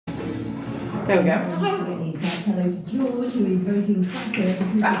There we go. Get in touch. Hello to George, who is voting cracker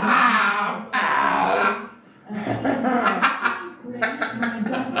because please, my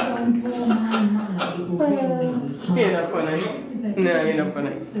dad's song for my mama. It will really make me smile. You're not funny. No, you're not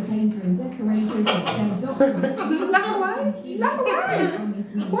funny. The painter and decorators have said, Dr. Laugh away.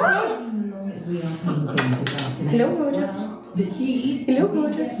 promised we will be singing along as we are painting this afternoon. Hello, gorgeous. Well, the cheese Hello, did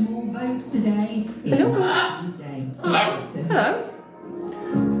gorgeous. get more votes today. It's Hello. Mother's Day. Hello.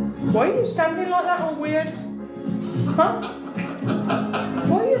 Why are you standing like that all weird? Huh?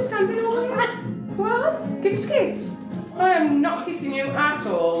 Why are you standing all weird? What? Give us a kiss. I am not kissing you at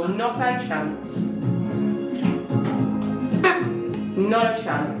all. Not a chance. Not a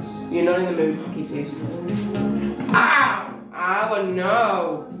chance. You're not in the mood for kisses. Ow! Oh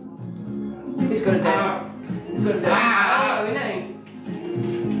no! He's got a death. He's got a death. Oh, isn't he?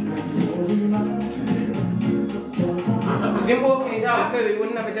 If he didn't walk in his own poo, he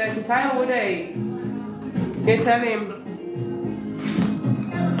wouldn't have a dirty tail, would he? You tell him.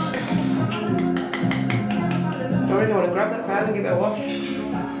 I really want to grab that tail and give it a wash.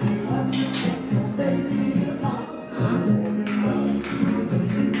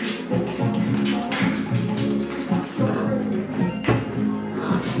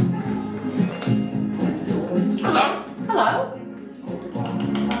 Hello? Hello?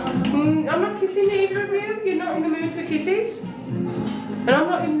 I'm not kissing either of you. You're not in the mood for kisses. And I'm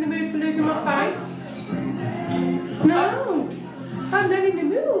not in the mood for losing my face. No, I'm not in the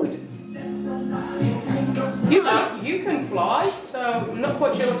mood. You can fly, so I'm not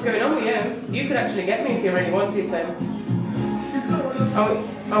quite sure what's going on with you. You could actually get me if you really wanted to.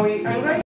 Are we angry?